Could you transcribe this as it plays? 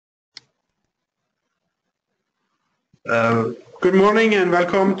Uh, Good morning and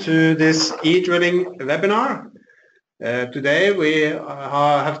welcome to this eDrilling webinar. Today we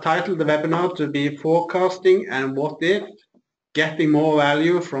have titled the webinar to be Forecasting and What If, Getting More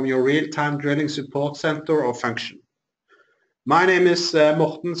Value from Your Real-Time Drilling Support Center or Function. My name is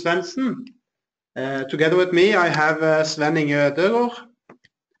Morten Svendsen. Together with me I have Sven Inge Ødegaard.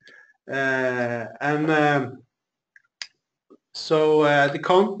 The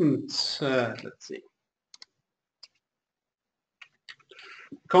content, let's see.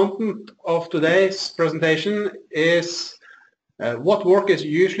 Content of today's presentation is what work is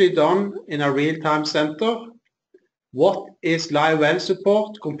usually done in a real-time center, what is live well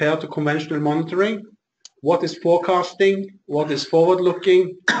support compared to conventional monitoring, what is forecasting, what is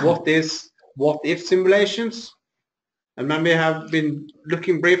forward-looking, what is what-if simulations. And when we have been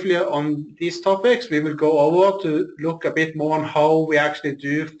looking briefly on these topics, we will go over to look a bit more on how we actually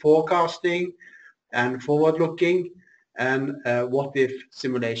do forecasting and forward-looking and what-if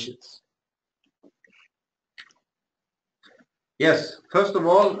simulations. Yes, first of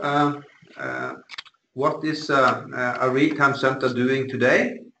all, what is a real-time center doing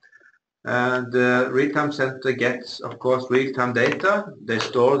today? The real-time center gets, of course, real-time data. They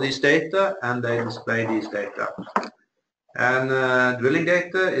store this data and they display these data. And drilling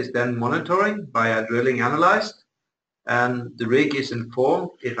data is then monitoring by a drilling analyst, and the rig is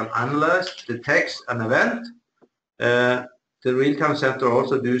informed if an analyst detects an event. The real-time center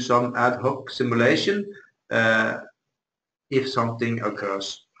also do some ad hoc simulation if something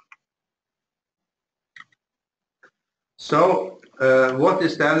occurs. So what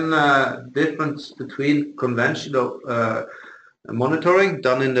is then difference between conventional monitoring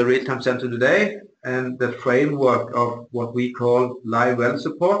done in the real-time center today and the framework of what we call live well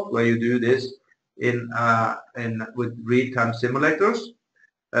support, where you do this with real-time simulators?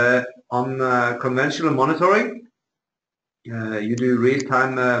 On conventional monitoring, you do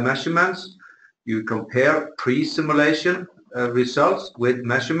real-time measurements. You compare pre-simulation results with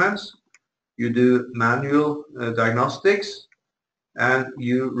measurements. You do manual diagnostics, and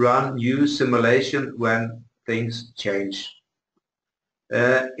you run new simulation when things change.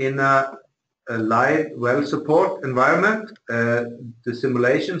 In a live well support environment, the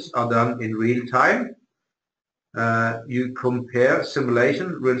simulations are done in real time. You compare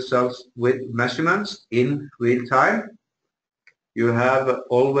simulation results with measurements in real time. You have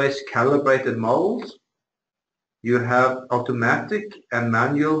always calibrated models. You have automatic and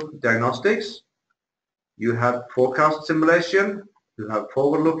manual diagnostics. You have forecast simulation. You have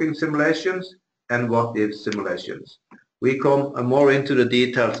forward-looking simulations and what-if simulations. We come more into the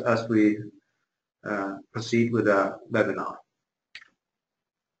details as we proceed with the webinar.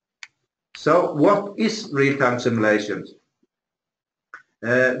 So what is real-time simulations?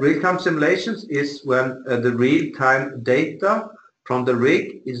 Real-time simulations is when the real-time data from the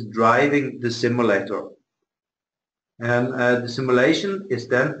rig is driving the simulator. And the simulation is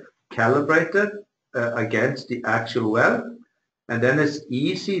then calibrated against the actual well, and then it's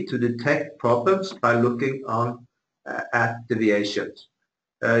easy to detect problems by looking on at deviations.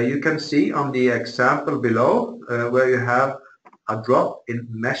 You can see on the example below where you have a drop in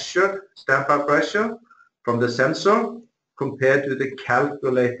measured standpipe pressure from the sensor compared to the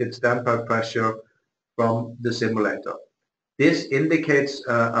calculated standpipe pressure from the simulator. This indicates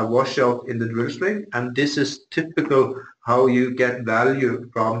a washout in the drill string, and this is typical how you get value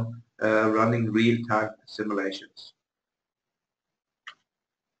from running real-time simulations.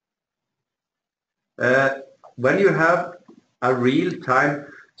 When you have a real-time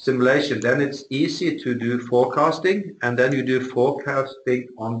simulation, then it's easy to do forecasting, and then you do forecasting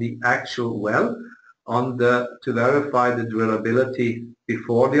on the actual well to verify the drillability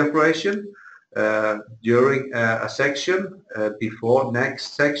before the operation, during a section, before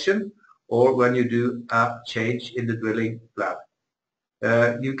next section, or when you do a change in the drilling plan.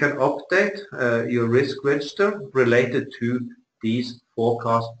 You can update your risk register related to these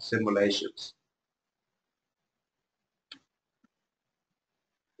forecast simulations.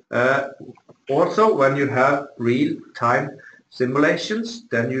 Also, when you have real-time simulations,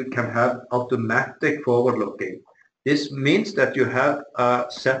 then you can have automatic forward-looking. This means that you have a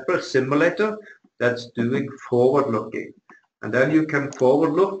separate simulator that's doing forward-looking. And then you can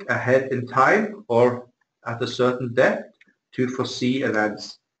forward-look ahead in time or at a certain depth to foresee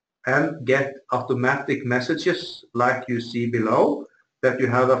events and get automatic messages like you see below, that you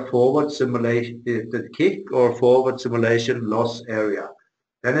have a forward simulation kick or forward simulation loss area.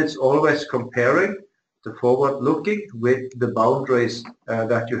 Then it's always comparing the forward-looking with the boundaries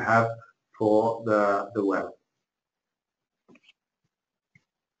that you have for the well.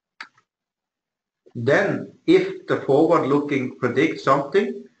 Then if the forward-looking predicts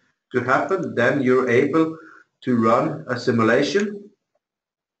something to happen, then you're able to run a simulation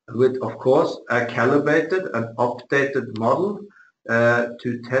with, of course, a calibrated and updated model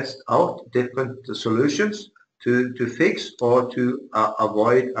to test out different solutions to fix or to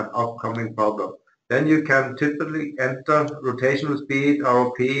avoid an upcoming problem. Then you can typically enter rotational speed,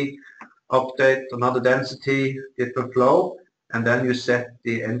 ROP, update another density, different flow, and then you set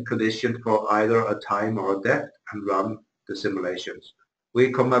the end condition for either a time or a depth and run the simulations.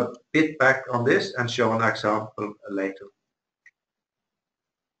 We come a bit back on this and show an example later.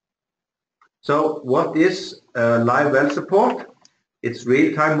 So what is live well support? It's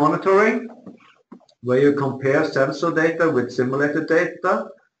real-time monitoring where you compare sensor data with simulated data.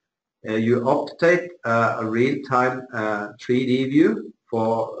 You update a real-time 3D view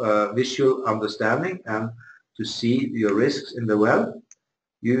for visual understanding and to see your risks in the well.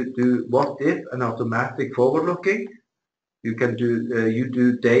 You do what if and automatic forward-looking. You can do you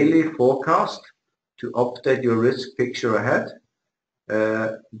do daily forecast to update your risk picture ahead.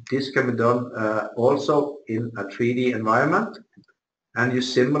 This can be done also in a 3D environment, and you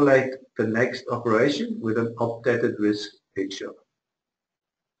simulate the next operation with an updated risk picture.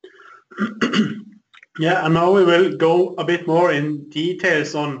 Yeah, and now we will go a bit more in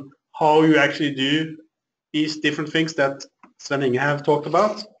details on how you actually do these different things that Sven have talked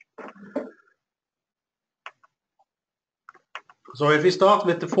about. So if we start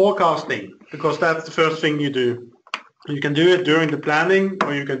with the forecasting, because that's the first thing you do. You can do it during the planning,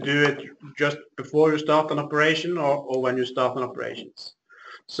 or you can do it just before you start an operation or when you start an operations.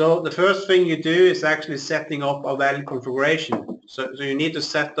 So the first thing you do is actually setting up a well configuration. So you need to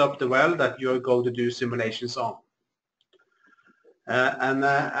set up the well that you're going to do simulations on.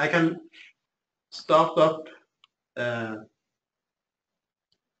 I can start up a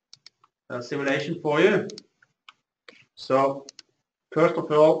simulation for you. So first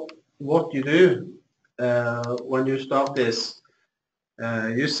of all, what you do when you start this,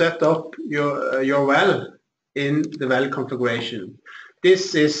 you set up your well in the well configuration.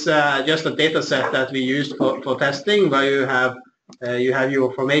 This is just a data set that we use for testing, where you have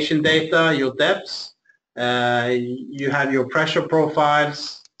your formation data, your depths, you have your pressure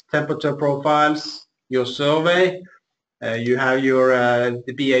profiles, temperature profiles, your survey, you have your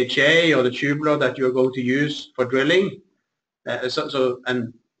the BHA or the tubular that you're going to use for drilling.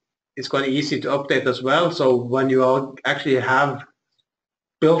 And it's quite easy to update as well. So when you actually have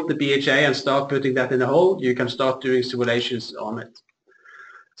built the BHA and start putting that in the hole, you can start doing simulations on it.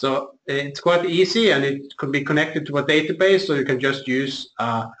 So it's quite easy, and it could be connected to a database, so you can just use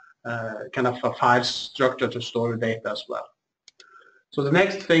kind of a file structure to store the data as well. So the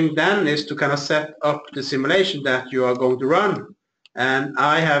next thing then is to kind of set up the simulation that you are going to run. And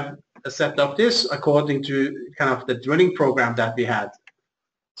I have set up this according to kind of the drilling program that we had.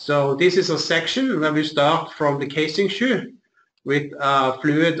 So this is a section where we start from the casing shoe with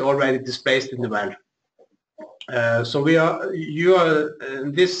fluid already displaced in the well. So we're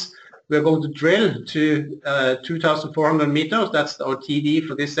going to drill to 2,400 meters. That's our TD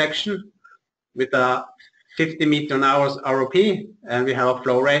for this section, with a 50 meter an hour ROP, and we have a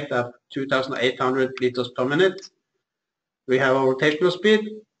flow rate of 2,800 liters per minute. We have a rotational speed,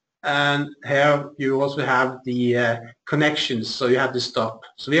 and here you also have the connections, so you have the stop.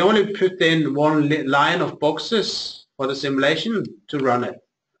 So we only put in one line of boxes for the simulation to run it.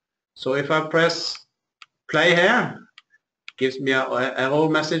 So if I press play here, gives me an error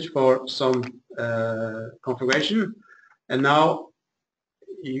message for some configuration, and now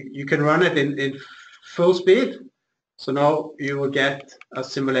you can run it in full speed. So now you will get a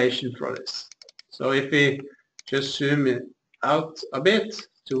simulation for this. So if we just zoom it out a bit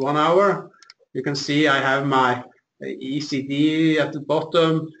to 1 hour, you can see I have my ECD at the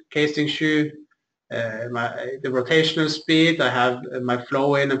bottom, casing shoe, the rotational speed, I have my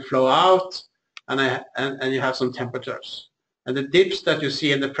flow in and flow out, and you have some temperatures. And the dips that you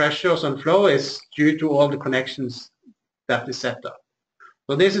see in the pressures and flow is due to all the connections that is set up.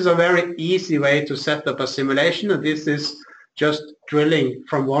 So this is a very easy way to set up a simulation, and this is just drilling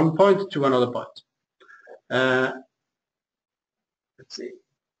from one point to another point. Let's see.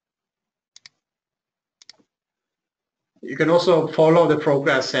 You can also follow the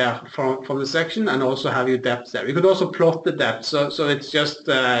progress here from the section, and also have your depths there. You could also plot the depth, so it's just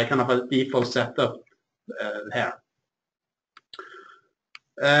kind of a default setup here.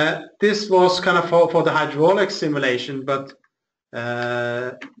 This was kind of for the hydraulic simulation, but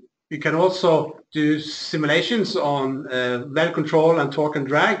you can also do simulations on well control and torque and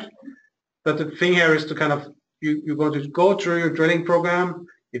drag. But the thing here is to kind of, you're going to go through your drilling program,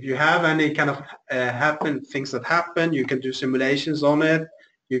 If you have any kind of things that happen, you can do simulations on it.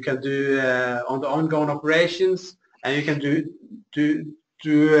 You can do on the ongoing operations, and you can do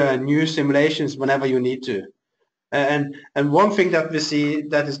new simulations whenever you need to. And one thing that we see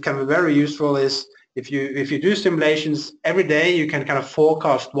that is kind of very useful is if you do simulations every day, you can kind of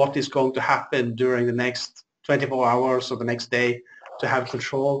forecast what is going to happen during the next 24 hours or the next day to have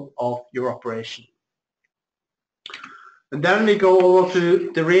control of your operation. And then we go over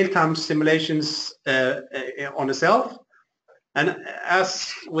to the real-time simulations on itself. And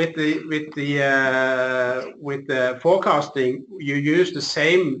as with the forecasting, you use the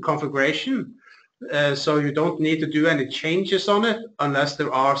same configuration, so you don't need to do any changes on it unless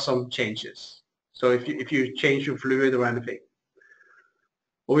there are some changes. So if you change your fluid or anything.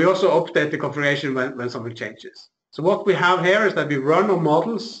 But we also update the configuration when something changes. So what we have here is that we run our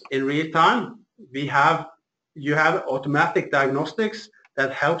models in real time. You have automatic diagnostics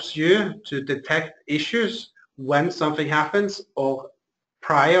that helps you to detect issues when something happens or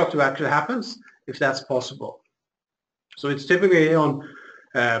prior to actually happens, if that's possible. So it's typically on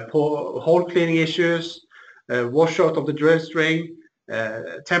hole cleaning issues, washout of the drill string,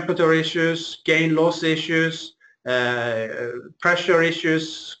 temperature issues, gain loss issues, pressure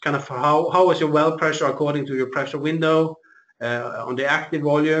issues, kind of how is your well pressure according to your pressure window, on the active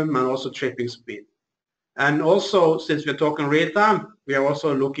volume, and also tripping speed. And also, since we're talking real time, we are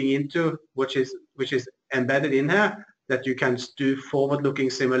also looking into which is embedded in here, that you can do forward-looking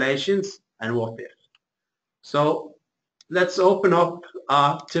simulations and what if. So let's open up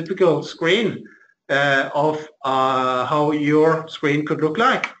a typical screen of how your screen could look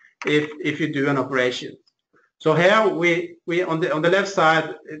like if you do an operation. So here we on the left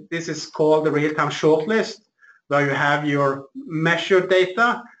side, this is called the real-time shortlist, where you have your measured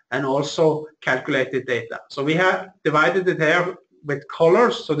data and also calculated data. So we have divided it here with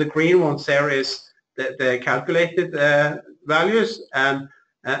colors. So the green ones there is the calculated values, and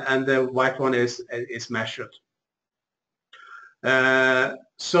the white one is measured.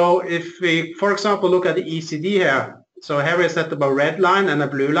 So if we, for example, look at the ECD here, so here we set up a red line and a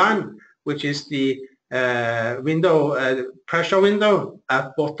blue line, which is the pressure window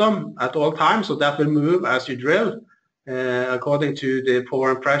at bottom at all times. So that will move as you drill according to the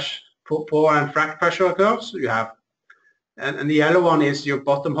pour and frac pressure curves you have. And the yellow one is your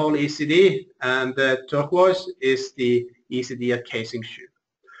bottom hole ECD, and the turquoise is the ECD at casing shoe.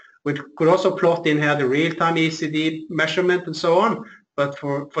 We could also plot in here the real-time ECD measurement and so on, but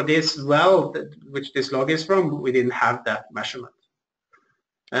for this well, which this log is from, we didn't have that measurement.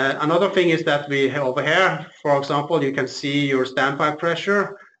 Another thing is that we have over here, for example, you can see your standpipe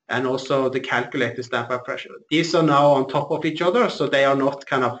pressure and also the calculated standpipe pressure. These are now on top of each other, so they are not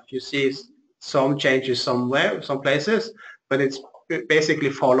kind of, you see some changes somewhere, some places, but it's basically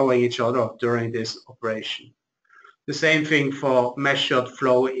following each other during this operation. The same thing for measured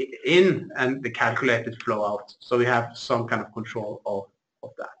flow in and the calculated flow out. So we have some kind of control of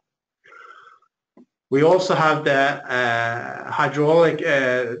that. We also have the hydraulic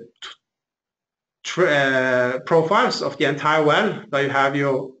profiles of the entire well, where you have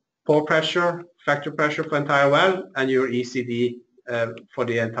your pour pressure, factor pressure for entire well, and your ECD for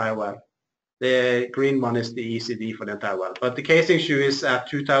the entire well. The green one is the ECD for the entire well. But the casing shoe is at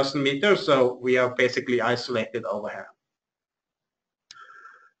 2,000 meters, so we are basically isolated over here.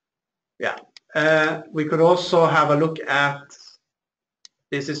 Yeah. We could also have a look at,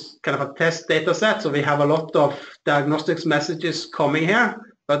 this is kind of a test data set, so we have a lot of diagnostics messages coming here.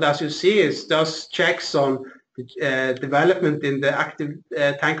 But as you see, it does checks on development in the active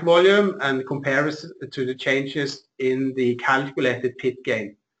tank volume and compares to the changes in the calculated pit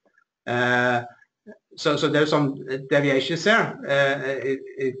gain. So there's some deviations there.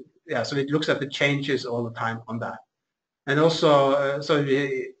 So it looks at the changes all the time on that. And also, so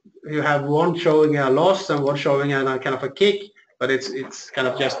you have one showing a loss and one showing a kind of a kick, but it's kind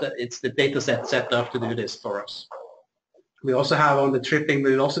of just it's the data set up to do this for us. We also have on the tripping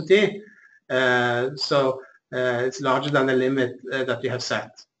velocity, so it's larger than the limit that you have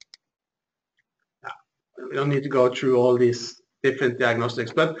set. We don't need to go through all these different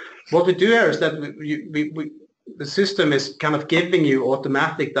diagnostics, but what we do here is that the system is kind of giving you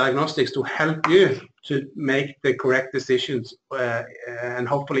automatic diagnostics to help you to make the correct decisions and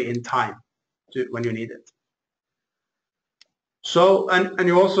hopefully in time when you need it. So, and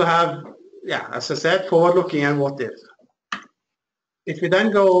you also have, yeah, as I said, forward looking and what if. If we then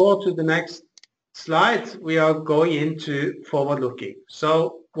go over to the next slide, we are going into forward looking.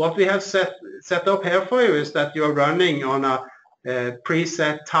 So what we have set up here for you is that you are running on a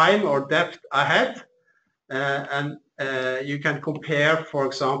preset time or depth ahead, and you can compare, for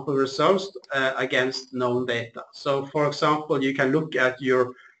example, results against known data. So, for example, you can look at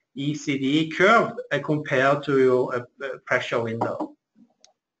your ECD curve compared to your pressure window.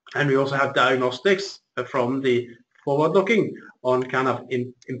 And we also have diagnostics from the forward-looking on kind of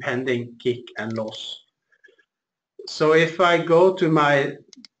impending kick and loss. So if I go to my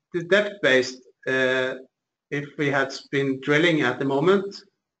depth-based, if we had been drilling at the moment,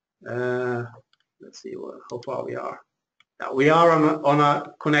 let's see how far we are. We are on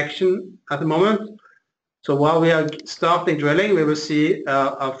a connection at the moment. So while we are starting drilling, we will see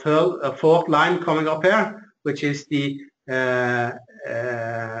a fourth line coming up here, which is the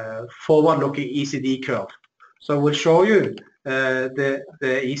forward-looking ECD curve. So we'll show you the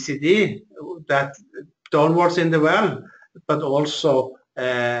ECD that downwards in the well, but also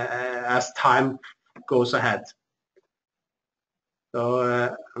as time goes ahead. So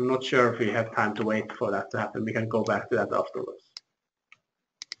I'm not sure if we have time to wait for that to happen. We can go back to that afterwards.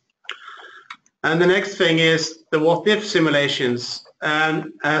 And the next thing is the what-if simulations.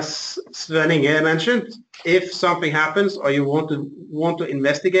 And as Sven Inge mentioned, if something happens or you want to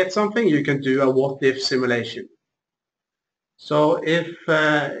investigate something, you can do a what-if simulation. So if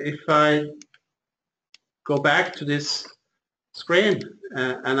I go back to this screen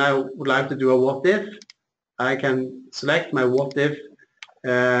and I would like to do a what-if, I can select my what-if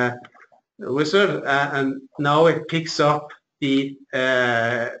wizard, and now it picks up the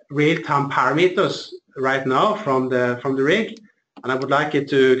real-time parameters right now from the rig, and I would like it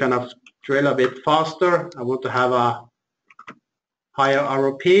to kind of drill a bit faster. I want to have a higher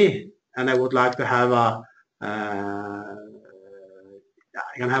ROP, and I would like to have a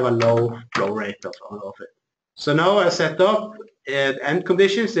I can have a low flow rate of it. So now I set up end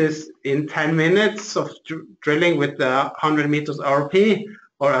conditions is in 10 minutes of drilling with 100 meters ROP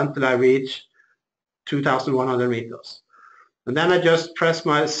or until I reach 2,100 meters. And then I just press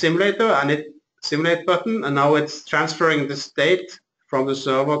my simulator and it simulate button, and now it's transferring the state from the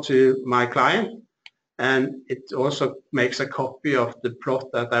server to my client, and it also makes a copy of the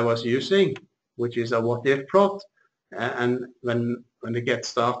plot that I was using, which is a what-if plot, and when it gets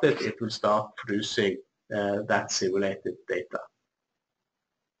started it will start producing that simulated data.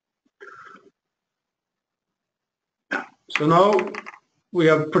 So now we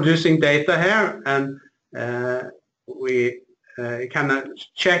are producing data here, and we can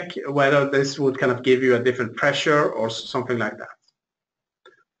check whether this would kind of give you a different pressure or something like that.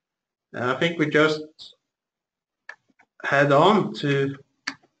 I think we just head on to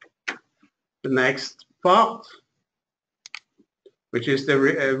the next part, which is the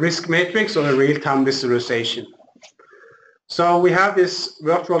risk matrix or the real-time visualization. So we have this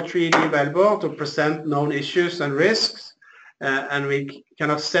virtual 3D wellbore to present known issues and risks, and we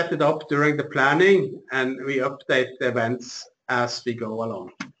kind of set it up during the planning, and we update the events as we go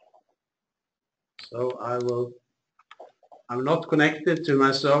along. So I'm not connected to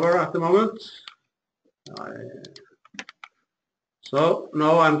my server at the moment. So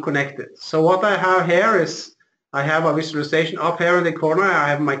now I'm connected. So what I have here is I have a visualization up here in the corner. I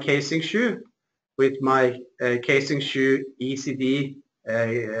have my casing shoe with my casing shoe ECD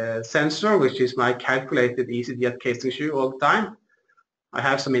sensor, which is my calculated ECD at casing shoe all the time. I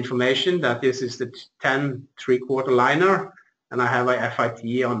have some information that this is the 10 3/4 liner, and I have a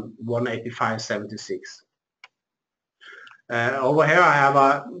FIT on 185.76. Over here I have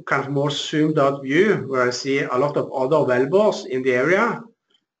a kind of more zoomed out view where I see a lot of other wellbores in the area,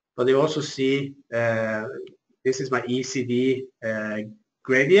 but you also see this is my ECD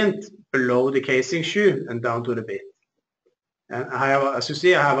gradient below the casing shoe and down to the bit. And I have, as you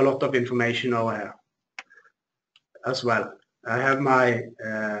see, I have a lot of information over here as well. I have my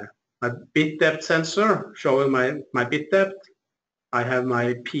bit depth sensor showing my bit depth. I have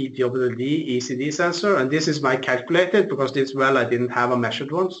my PWD ECD sensor, and this is my calculated, because this well I didn't have a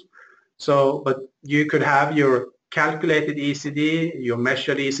measured ones. So, but you could have your calculated ECD, your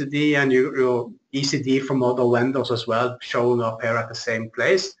measured ECD, and your ECD from other vendors as well showing up here at the same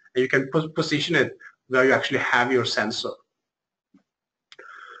place. And you can position it where you actually have your sensor.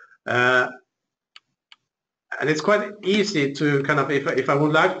 And it's quite easy to kind of, if I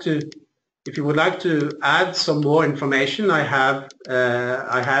would like to, if you would like to add some more information, I have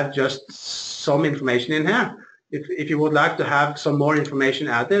just some information in here. If you would like to have some more information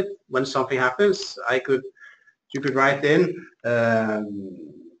added when something happens, you could write in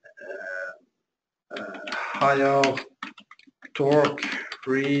higher torque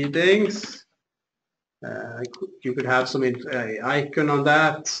readings. You could have some icon on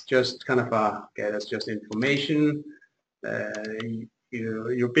that, just kind of okay, that's just information.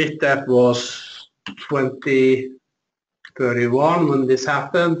 Your bit depth was 20 31 when this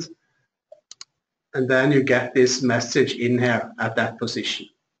happened, and then you get this message in here at that position.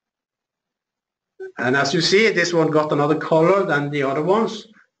 And as you see, this one got another color than the other ones,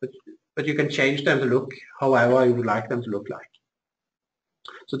 but you can change them to look however you would like them to look like.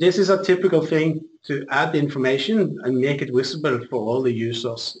 So this is a typical thing to add information and make it visible for all the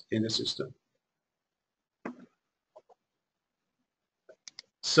users in the system.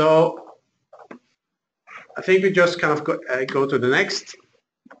 So I think we just kind of go to the next.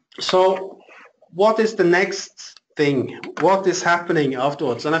 So what is the next thing? What is happening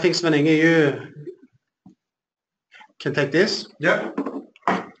afterwards? And I think Sven Inge, you can take this. Yeah.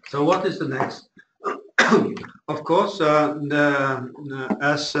 So what is the next? Of course,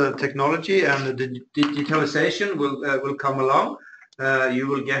 as technology and the digitalization will come along, you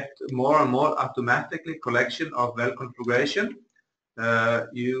will get more and more automatically collection of well configuration.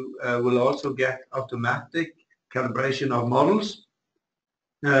 You will also get automatic calibration of models,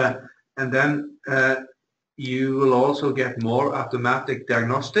 and then you will also get more automatic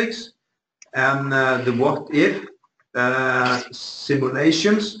diagnostics, and the what if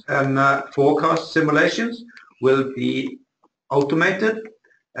simulations and forecast simulations will be automated,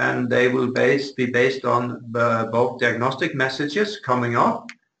 and they will be based on both diagnostic messages coming up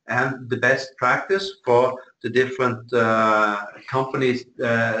and the best practice for the different companies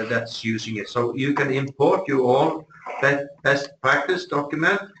that's using it. So you can import your own best practice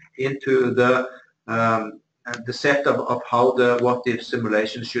document into the setup of how the what if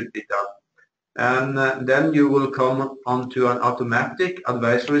simulation should be done. And then you will come onto an automatic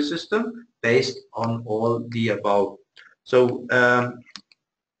advisory system based on all the above. So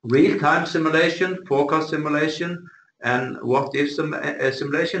real-time simulation, forecast simulation, and what if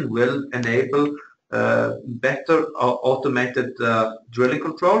simulation will enable better automated drilling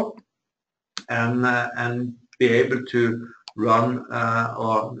control, and be able to run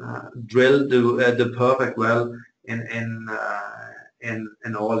or drill the perfect well in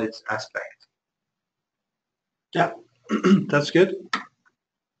all its aspects. Yeah, that's good.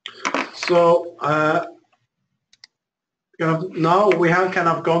 So now we have kind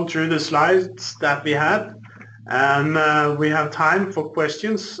of gone through the slides that we had, and we have time for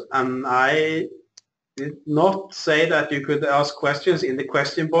questions. And I did not say that you could ask questions in the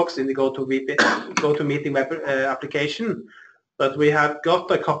question box in the GoToMeeting web application, but we have got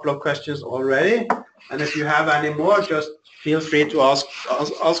a couple of questions already. And if you have any more, just feel free to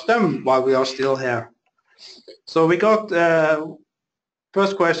ask them while we are still here. So we got,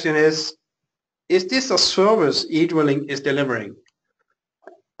 first question is this a service eDrilling is delivering?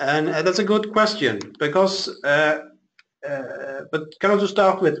 And that's a good question, because, but kind of to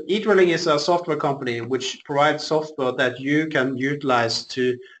start with, eDrilling is a software company which provides software that you can utilize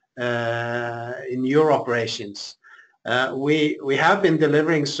to in your operations. We have been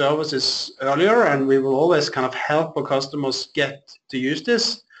delivering services earlier, and we will always kind of help our customers get to use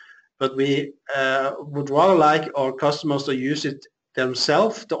this. But we would rather like our customers to use it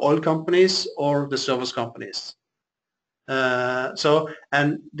themselves, the oil companies or the service companies. And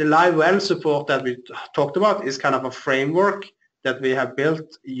the live well support that we talked about is kind of a framework that we have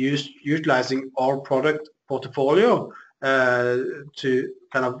built utilizing our product portfolio to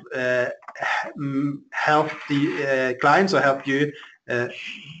kind of help the clients or help you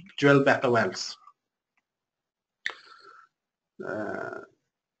drill better wells.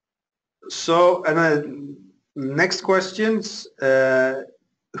 So, and next questions,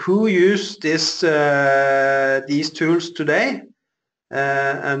 who use these tools today?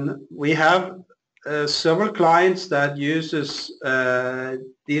 And we have several clients that uses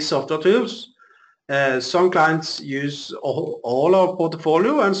these software tools. Some clients use all our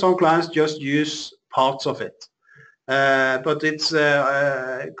portfolio, and some clients just use parts of it. But it's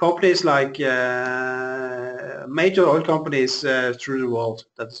companies like major oil companies through the world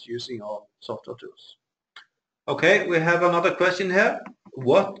that's using our software tools. Okay, we have another question here.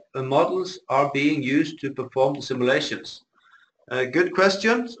 What models are being used to perform the simulations? Good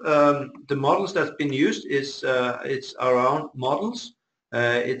questions. The models that's been used is it's around models.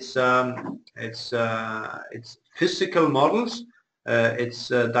 It's physical models. It's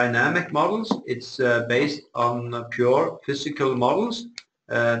dynamic models. It's based on pure physical models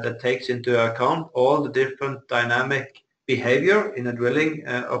that takes into account all the different dynamic behavior in a drilling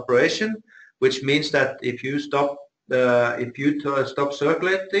operation, which means that if you stop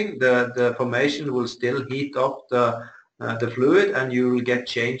circulating, the formation will still heat up the fluid, and you will get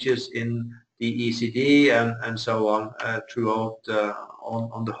changes in the ECD and so on throughout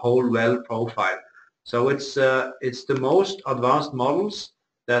on the whole well profile. So it's the most advanced models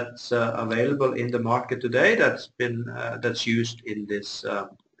that's available in the market today that's used in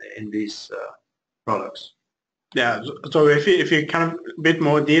these products. Yeah, so if you kind of a bit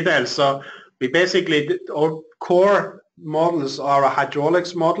more detail, so we basically, our core models are a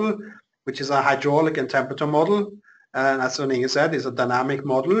hydraulics model, which is a hydraulic and temperature model, and as Inge said, is a dynamic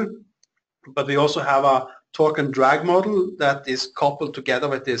model. But we also have a torque and drag model that is coupled together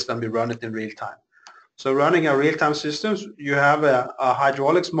with this when we run it in real time. So running a real-time system, you have a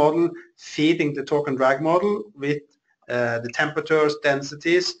hydraulics model feeding the torque and drag model with the temperatures,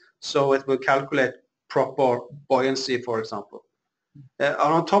 densities, so it will calculate proper buoyancy, for example. And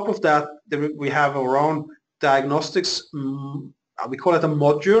on top of that, we have our own diagnostics, we call it a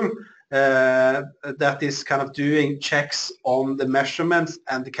module, that is kind of doing checks on the measurements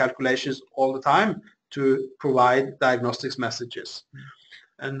and the calculations all the time to provide diagnostics messages.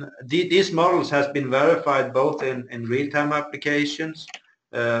 And these models has been verified both in real-time applications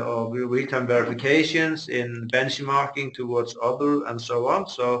or real-time verifications, in benchmarking towards other, and so on.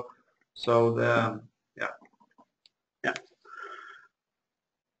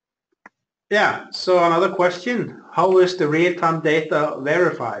 Yeah, so another question, how is the real-time data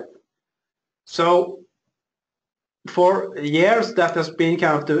verified? So for years that has been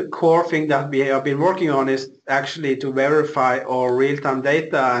kind of the core thing that we have been working on, is actually to verify our real-time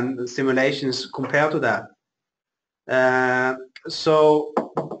data and simulations compared to that. So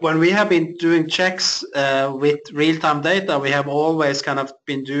when we have been doing checks with real-time data, we have always kind of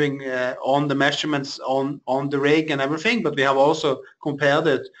been doing on the measurements on the rig and everything, but we have also compared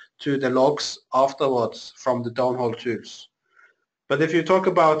it to the logs afterwards from the downhole tools. But if you talk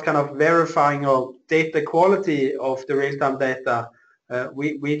about kind of verifying our data quality of the real-time data,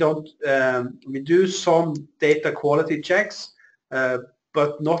 we do some data quality checks,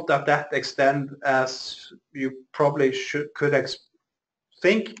 but not at that extent as you probably could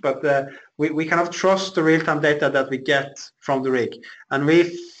think. But we kind of trust the real-time data that we get from the rig, and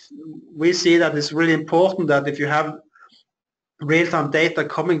we see that it's really important that if you have real-time data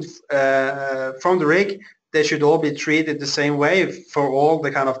coming from the rig, they should all be treated the same way for all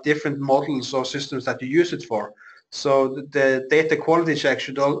the kind of different models or systems that you use it for. So the data quality check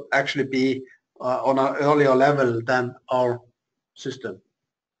should all actually be on an earlier level than our system.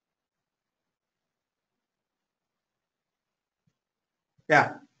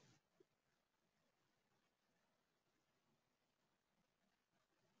 Yeah.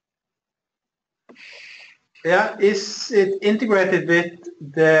 Yeah, is it integrated with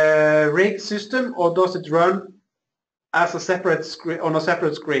the rig system, or does it run as a separate screen on a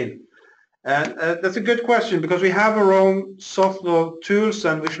separate screen? And that's a good question, because we have our own software tools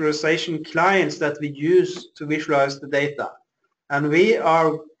and visualization clients that we use to visualize the data. And we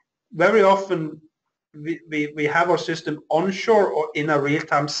are very often, we have our system onshore or in a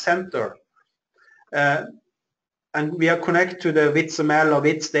real-time center. And we are connected to the WITS-ML or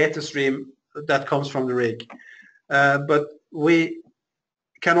WITS data stream that comes from the rig. But we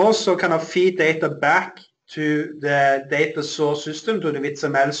can also kind of feed data back to the data source system, to the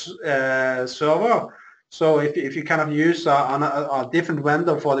WITS-ML server. So if you kind of use a different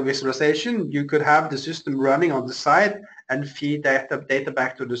vendor for the visualization, you could have the system running on the side and feed data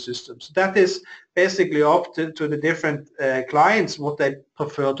back to the system. So that is basically up to the different clients what they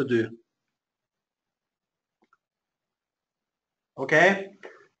prefer to do. Okay,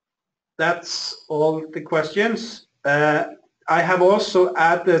 that's all the questions. I have also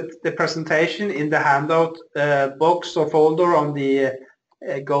added the presentation in the handout box or folder on the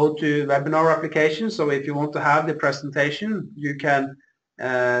GoToWebinar application. So if you want to have the presentation, you can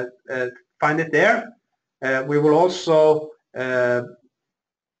find it there. We will also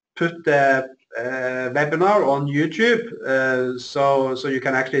put the webinar on YouTube, so you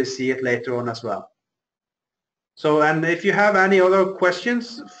can actually see it later on as well. So, and if you have any other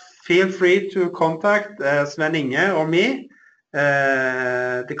questions, feel free to contact Sven Inge or me.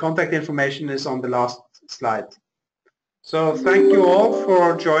 The contact information is on the last slide. So thank you all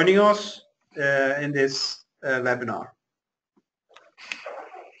for joining us in this webinar.